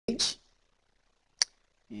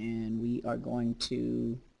And we are going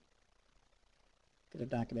to get a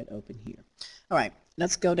document open here. All right,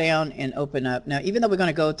 let's go down and open up. Now, even though we're going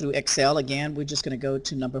to go through Excel again, we're just going to go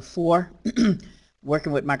to number 4.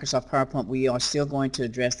 Working with Microsoft PowerPoint, we are still going to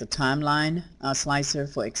address the timeline slicer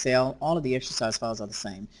for Excel. All of the exercise files are the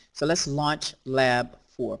same. So let's launch Lab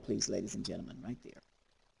 4, please, ladies and gentlemen, right there.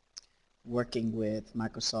 Working with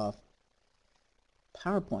Microsoft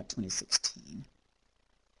PowerPoint 2016.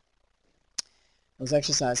 Those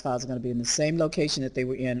exercise files are going to be in the same location that they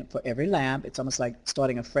were in for every lab. It's almost like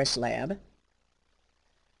starting a fresh lab.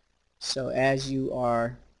 So as you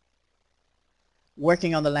are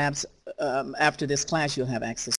working on the labs after this class, you'll have access